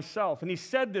to myself. And he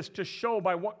said this to show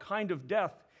by what kind of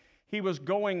death he was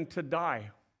going to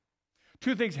die.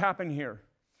 Two things happen here.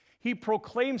 He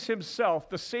proclaims himself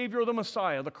the Savior, the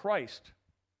Messiah, the Christ,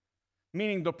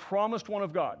 meaning the promised one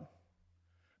of God.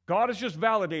 God has just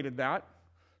validated that,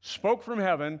 spoke from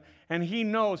heaven, and he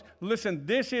knows, listen,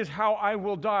 this is how I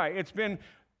will die. It's been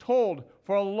told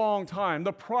for a long time.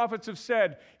 The prophets have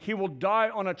said he will die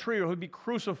on a tree or he'll be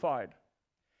crucified.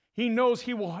 He knows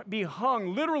he will be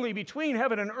hung literally between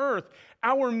heaven and earth.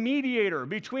 Our mediator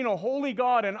between a holy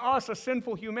God and us, a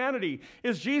sinful humanity,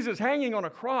 is Jesus hanging on a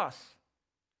cross.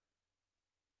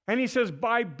 And he says,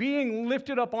 by being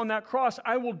lifted up on that cross,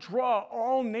 I will draw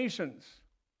all nations.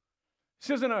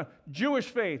 This isn't a Jewish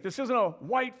faith. This isn't a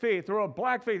white faith or a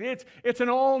black faith. It's an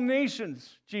all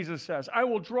nations, Jesus says. I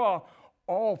will draw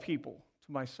all people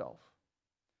to myself.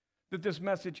 That this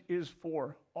message is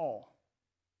for all.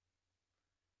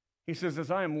 He says, as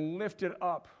I am lifted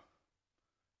up,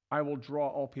 I will draw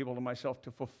all people to myself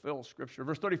to fulfill Scripture.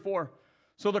 Verse 34,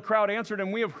 so the crowd answered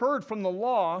him, we have heard from the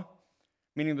law,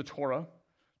 meaning the Torah,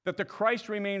 that the Christ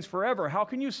remains forever. How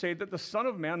can you say that the Son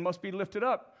of Man must be lifted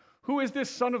up? Who is this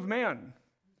Son of Man?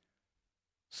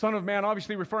 Son of Man,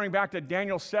 obviously referring back to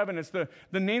Daniel 7. It's the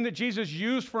name that Jesus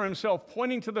used for himself,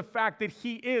 pointing to the fact that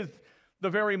he is the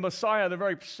very Messiah, the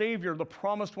very Savior, the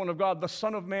promised one of God, the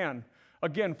Son of Man.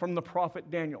 Again, from the prophet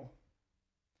Daniel.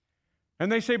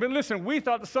 And they say, but listen, we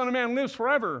thought the Son of Man lives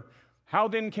forever. How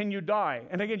then can you die?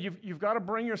 And again, you've got to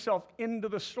bring yourself into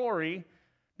the story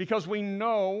because we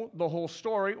know the whole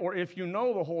story, or if you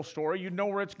know the whole story, you know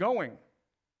where it's going.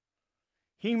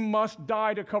 He must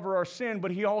die to cover our sin, but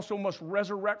he also must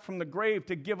resurrect from the grave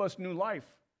to give us new life.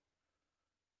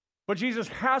 But Jesus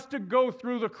has to go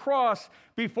through the cross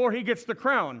before he gets the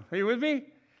crown. Are you with me?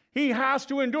 He has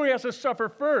to endure. He has to suffer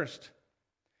first.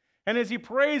 And as he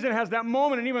prays and has that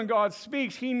moment, and even God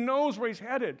speaks, he knows where he's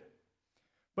headed.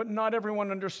 But not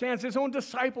everyone understands. His own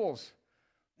disciples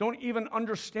don't even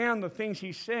understand the things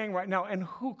he's saying right now. And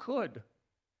who could?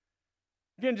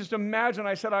 Again, just imagine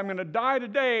I said, I'm going to die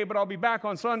today, but I'll be back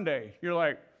on Sunday. You're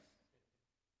like,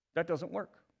 that doesn't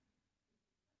work.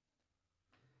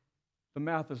 The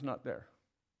math is not there.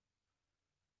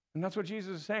 And that's what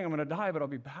Jesus is saying. I'm going to die, but I'll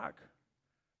be back.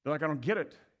 They're like, I don't get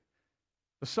it.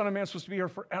 The Son of Man is supposed to be here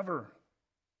forever.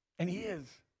 And he is.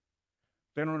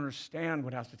 They don't understand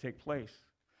what has to take place.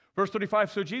 Verse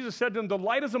 35, so Jesus said to them, the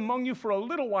light is among you for a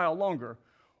little while longer.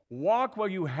 Walk while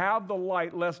you have the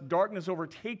light, lest darkness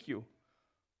overtake you.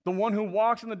 The one who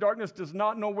walks in the darkness does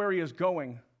not know where he is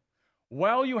going.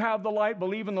 While you have the light,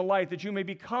 believe in the light, that you may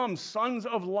become sons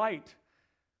of light.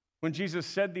 When Jesus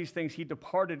said these things, he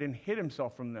departed and hid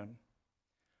himself from them.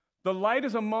 The light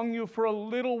is among you for a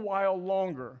little while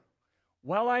longer.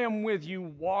 While I am with you,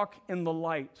 walk in the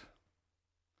light.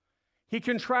 He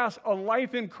contrasts a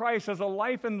life in Christ as a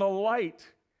life in the light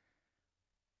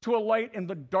to a light in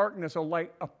the darkness, a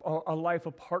life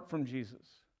apart from Jesus.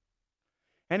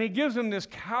 And he gives them this: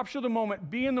 capture the moment,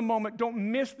 be in the moment, don't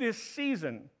miss this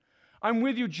season. I'm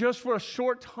with you just for a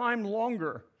short time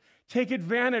longer. Take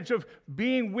advantage of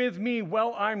being with me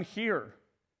while I'm here.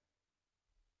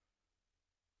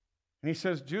 And he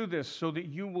says, do this so that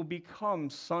you will become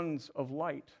sons of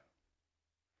light.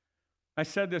 I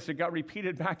said this, it got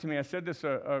repeated back to me. I said this 2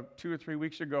 or 3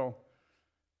 weeks ago,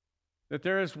 that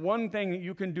there is one thing that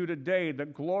you can do today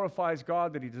that glorifies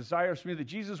God, that he desires from you, that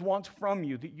Jesus wants from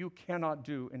you, that you cannot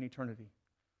do in eternity.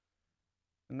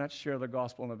 And that's share the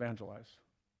gospel and evangelize.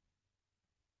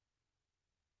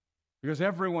 Because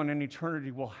everyone in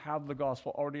eternity will have the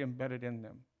gospel already embedded in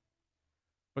them.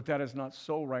 But that is not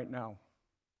so right now.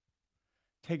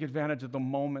 Take advantage of the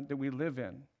moment that we live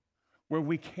in, where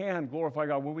we can glorify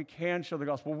God, where we can share the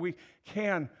gospel, where we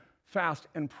can fast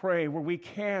and pray, where we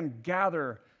can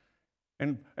gather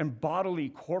and bodily,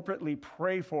 corporately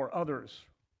pray for others.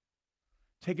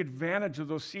 Take advantage of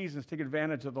those seasons. Take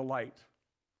advantage of the light.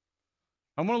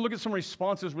 I'm going to look at some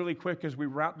responses really quick as we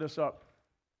wrap this up.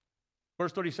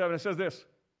 Verse 37, it says this: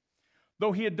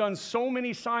 though he had done so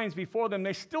many signs before them,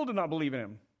 they still did not believe in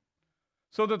him,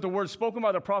 so that the word spoken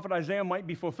by the prophet Isaiah might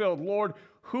be fulfilled. Lord,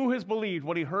 who has believed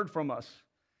what he heard from us?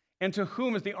 And to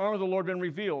whom has the arm of the Lord been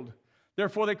revealed?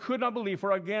 Therefore they could not believe,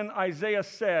 for again Isaiah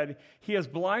said, he has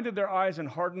blinded their eyes and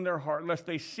hardened their heart, lest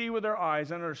they see with their eyes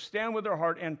and understand with their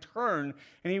heart and turn,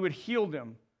 and he would heal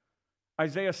them.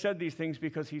 Isaiah said these things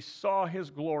because he saw his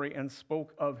glory and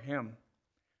spoke of him.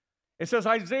 It says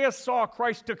Isaiah saw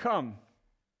Christ to come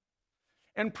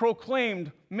and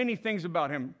proclaimed many things about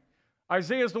him.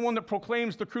 Isaiah is the one that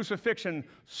proclaims the crucifixion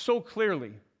so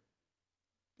clearly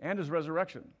and his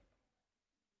resurrection.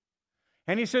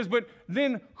 And he says, but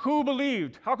then who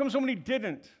believed? How come so many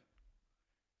didn't?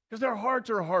 Because their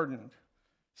hearts are hardened.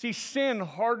 See, sin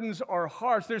hardens our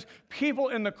hearts. There's people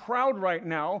in the crowd right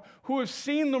now who have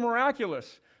seen the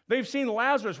miraculous. They've seen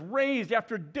Lazarus raised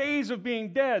after days of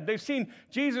being dead. They've seen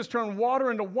Jesus turn water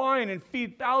into wine and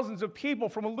feed thousands of people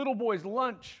from a little boy's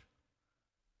lunch.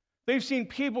 They've seen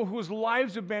people whose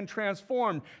lives have been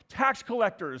transformed, tax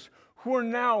collectors who are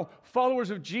now followers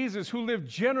of Jesus, who live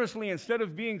generously instead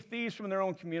of being thieves from their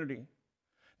own community.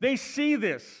 They see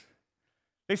this.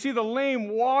 They see the lame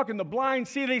walk and the blind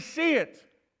see. They see it.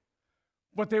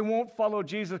 But they won't follow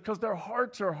Jesus because their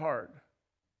hearts are hard.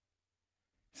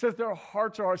 It says their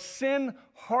hearts are hard. Sin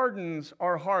hardens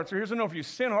our hearts. Or here's a note for you.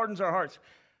 Sin hardens our hearts.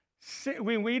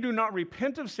 When we do not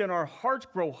repent of sin, our hearts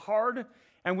grow hard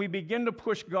and we begin to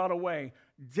push God away.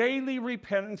 Daily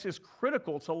repentance is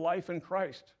critical to life in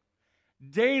Christ.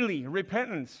 Daily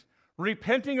repentance.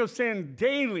 Repenting of sin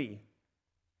daily,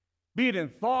 be it in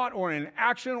thought or in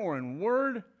action or in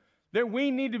word, that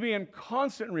we need to be in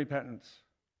constant repentance.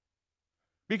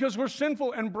 Because we're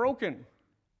sinful and broken.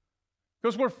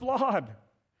 Because we're flawed.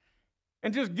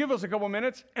 And just give us a couple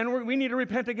minutes and we need to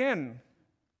repent again.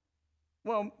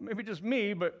 Well, maybe just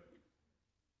me, but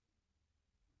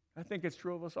I think it's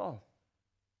true of us all.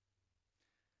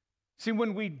 See,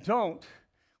 when we don't,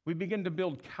 we begin to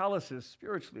build calluses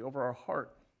spiritually over our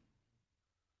heart.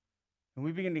 And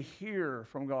we begin to hear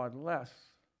from God less.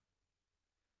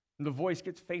 And the voice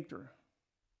gets fainter.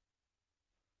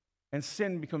 And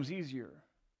sin becomes easier.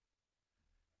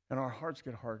 And our hearts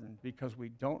get hardened because we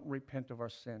don't repent of our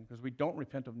sin, because we don't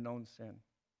repent of known sin.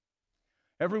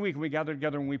 Every week when we gather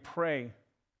together and we pray,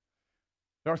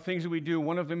 there are things that we do.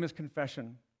 One of them is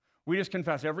confession. We just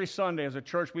confess. Every Sunday as a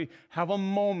church, we have a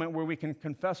moment where we can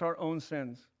confess our own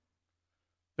sins,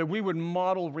 that we would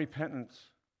model repentance.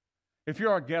 If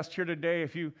you're our guest here today,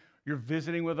 if you're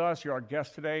visiting with us, you're our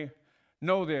guest today,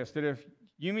 know this, that if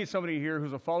you meet somebody here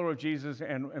who's a follower of Jesus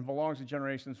and belongs to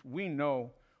Generations, we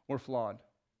know we're flawed.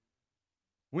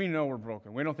 We know we're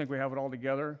broken. We don't think we have it all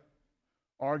together.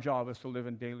 Our job is to live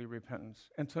in daily repentance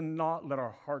and to not let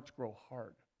our hearts grow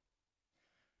hard.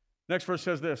 Next verse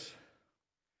says this,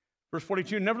 verse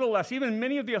 42, nevertheless, even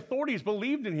many of the authorities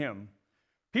believed in him.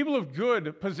 People of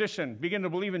good position begin to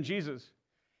believe in Jesus.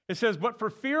 It says, but for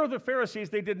fear of the Pharisees,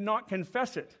 they did not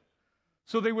confess it,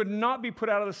 so they would not be put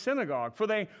out of the synagogue, for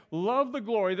they love the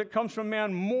glory that comes from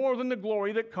man more than the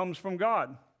glory that comes from God.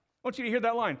 I want you to hear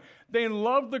that line. They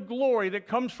love the glory that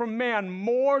comes from man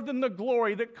more than the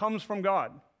glory that comes from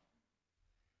God.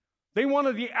 They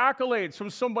wanted the accolades from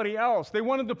somebody else. They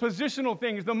wanted the positional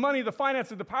things, the money, the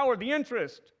finances, the power, the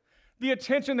interest, the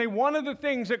attention. They wanted the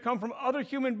things that come from other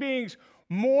human beings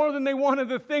more than they wanted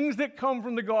the things that come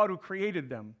from the God who created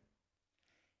them,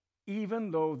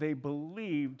 even though they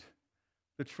believed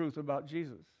the truth about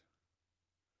Jesus.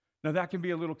 Now that can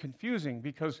be a little confusing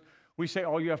because we say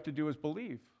all you have to do is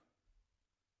believe.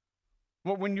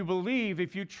 But when you believe,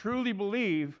 if you truly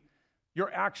believe,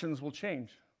 your actions will change.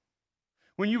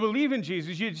 When you believe in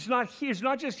Jesus, it's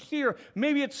not just here.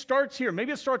 Maybe it starts here.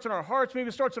 Maybe it starts in our hearts. Maybe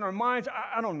it starts in our minds.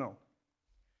 I don't know.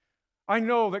 I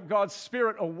know that God's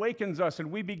Spirit awakens us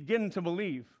and we begin to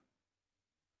believe.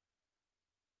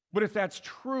 But if that's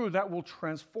true, that will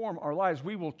transform our lives.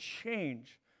 We will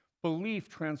change. Belief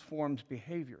transforms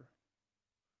behavior.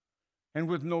 And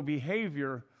with no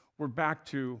behavior, we're back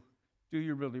to, do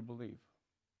you really believe?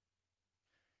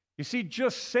 You see,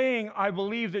 just saying, I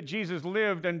believe that Jesus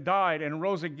lived and died and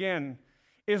rose again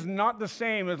is not the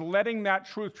same as letting that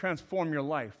truth transform your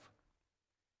life.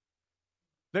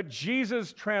 That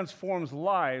Jesus transforms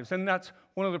lives, and that's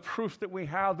one of the proofs that we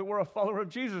have that we're a follower of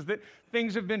Jesus, that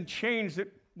things have been changed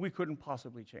that we couldn't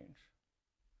possibly change.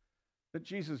 That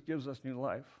Jesus gives us new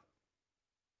life.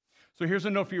 So here's a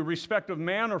note for you, respect of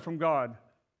man or from God.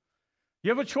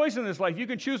 You have a choice in this life. You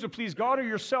can choose to please God or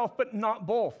yourself, but not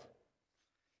both.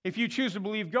 If you choose to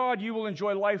believe God, you will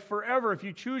enjoy life forever. If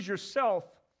you choose yourself,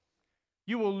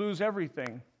 you will lose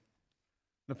everything.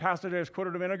 The passage I just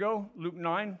quoted a minute ago, Luke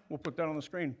 9, we'll put that on the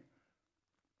screen.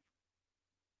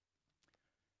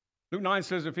 Luke 9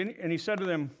 says, and he said to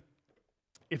them,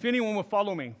 if anyone will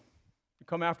follow me,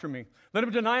 come after me, let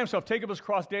him deny himself, take up his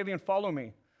cross daily and follow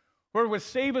me. Whoever would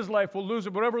save his life will lose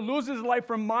it. Whoever loses his life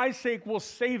for my sake will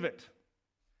save it.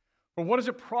 For what does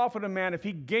it profit a man if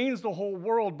he gains the whole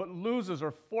world but loses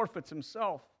or forfeits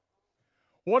himself?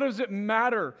 What does it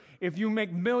matter if you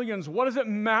make millions? What does it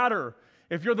matter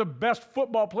if you're the best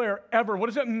football player ever? What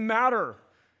does it matter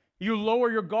you lower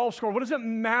your golf score? What does it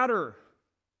matter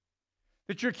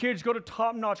that your kids go to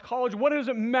top-notch college? What does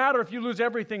it matter if you lose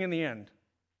everything in the end?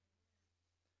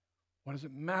 What does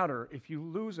it matter if you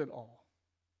lose it all?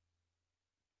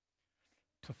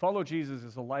 To follow Jesus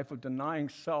is a life of denying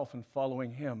self and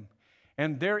following him.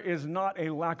 And there is not a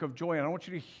lack of joy. And I want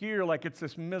you to hear like it's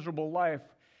this miserable life.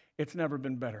 It's never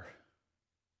been better.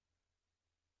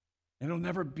 And it'll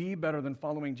never be better than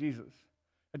following Jesus.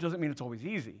 It doesn't mean it's always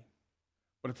easy,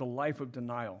 but it's a life of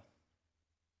denial.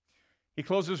 He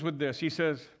closes with this. He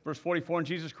says, verse 44, and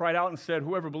Jesus cried out and said,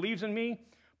 whoever believes in me,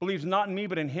 believes not in me,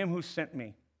 but in him who sent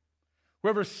me.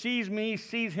 Whoever sees me,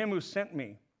 sees him who sent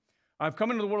me. I've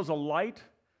come into the world as a light,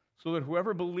 so that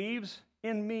whoever believes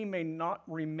in me may not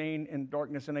remain in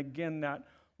darkness. And again, that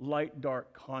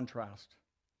light-dark contrast.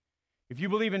 If you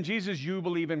believe in Jesus, you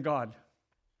believe in God.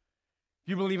 If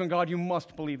you believe in God, you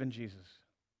must believe in Jesus.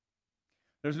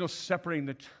 There's no separating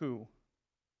the two.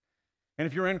 And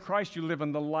if you're in Christ, you live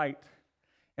in the light.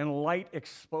 And light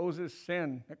exposes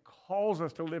sin. It calls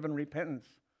us to live in repentance.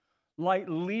 Light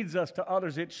leads us to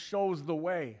others. It shows the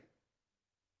way.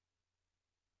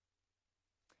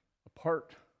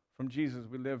 Apart from Jesus,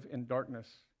 we live in darkness.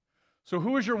 So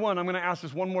who is your one? I'm going to ask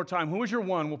this one more time. Who is your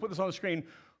one? We'll put this on the screen.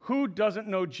 Who doesn't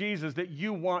know Jesus that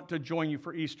you want to join you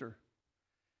for Easter?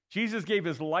 Jesus gave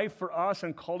his life for us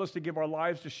and called us to give our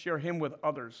lives to share him with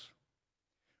others.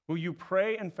 Will you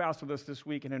pray and fast with us this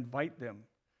week and invite them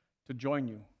to join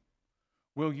you?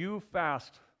 Will you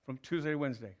fast from Tuesday to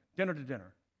Wednesday, dinner to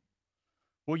dinner?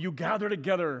 Will you gather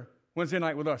together Wednesday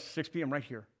night with us, 6 p.m. right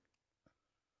here?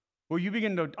 Will you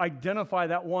begin to identify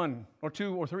that one or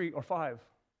two or three or five?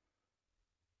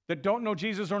 that don't know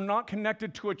Jesus or not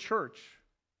connected to a church,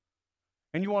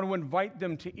 and you want to invite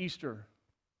them to Easter.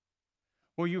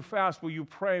 Will you fast? Will you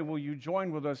pray? Will you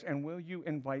join with us? And will you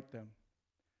invite them?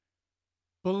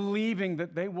 Believing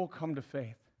that they will come to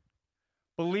faith.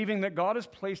 Believing that God has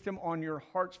placed them on your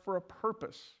hearts for a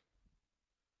purpose.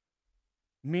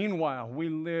 Meanwhile, we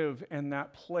live in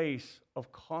that place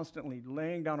of constantly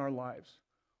laying down our lives,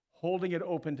 holding it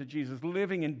open to Jesus,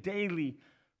 living in daily,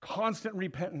 constant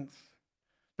repentance,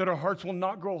 that our hearts will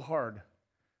not grow hard,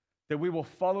 that we will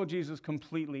follow Jesus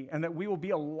completely, and that we will be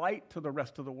a light to the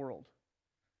rest of the world.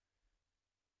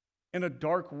 In a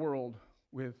dark world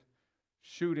with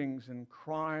shootings and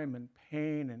crime and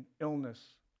pain and illness,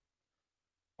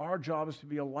 our job is to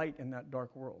be a light in that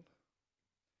dark world.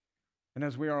 And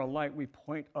as we are a light, we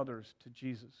point others to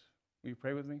Jesus. Will you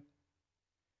pray with me?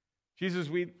 Jesus,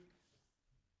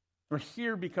 we're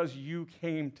here because you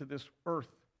came to this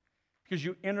earth, because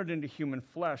you entered into human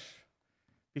flesh,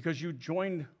 because you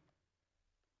joined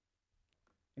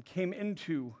and came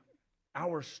into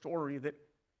our story that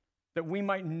we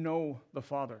might know the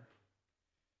Father.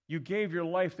 You gave your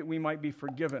life that we might be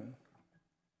forgiven.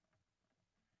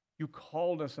 You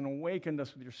called us and awakened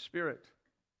us with your Spirit,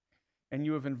 and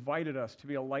you have invited us to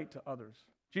be a light to others.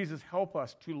 Jesus, help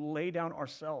us to lay down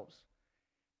ourselves.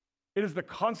 It is the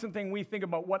constant thing we think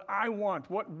about, what I want,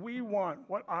 what we want,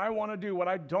 what I want to do, what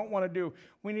I don't want to do.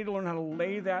 We need to learn how to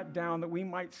lay that down that we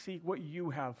might seek what you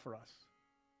have for us.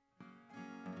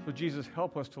 So Jesus,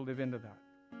 help us to live into that.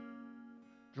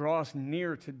 Draw us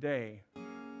near today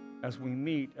as we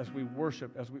meet, as we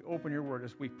worship, as we open your word,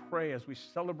 as we pray, as we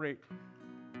celebrate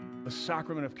the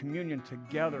sacrament of communion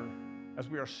together, as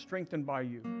we are strengthened by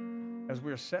you, as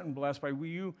we are set and blessed by you. Will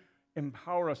you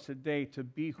empower us today to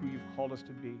be who you've called us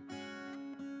to be?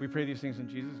 We pray these things in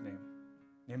Jesus' name.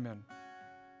 Amen.